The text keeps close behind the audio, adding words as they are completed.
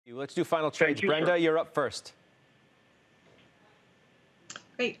Let's do final trades. Brenda, you're up first.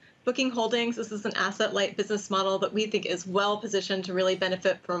 Great. Booking Holdings, this is an asset-light business model that we think is well-positioned to really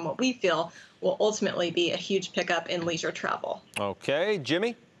benefit from what we feel will ultimately be a huge pickup in leisure travel. Okay.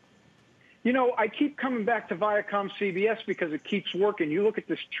 Jimmy? You know, I keep coming back to Viacom CBS because it keeps working. You look at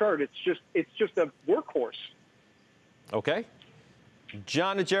this chart, it's just a workhorse. Okay.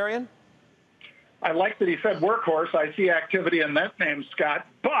 John Najarian? I like that he said workhorse. I see activity in that name, Scott.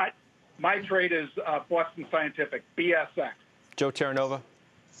 But my trade is Boston Scientific, BSX. Joe Terranova?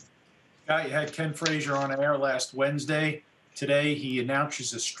 Scott, you had Ken Frazier on air last Wednesday. Today, he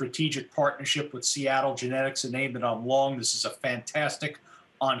announces a strategic partnership with Seattle Genetics, a name that I'm long. This is a fantastic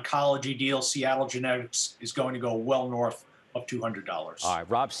oncology deal. Seattle Genetics is going to go well north of $200. All right,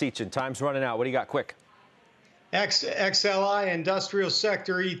 Rob Sechin, time's running out. What do you got? Quick. XLI industrial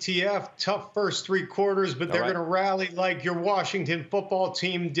sector ETF, tough first 3 quarters, but they're going to rally like your Washington football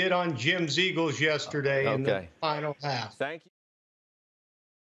team did on Jim's Eagles yesterday in the final half. Thank you.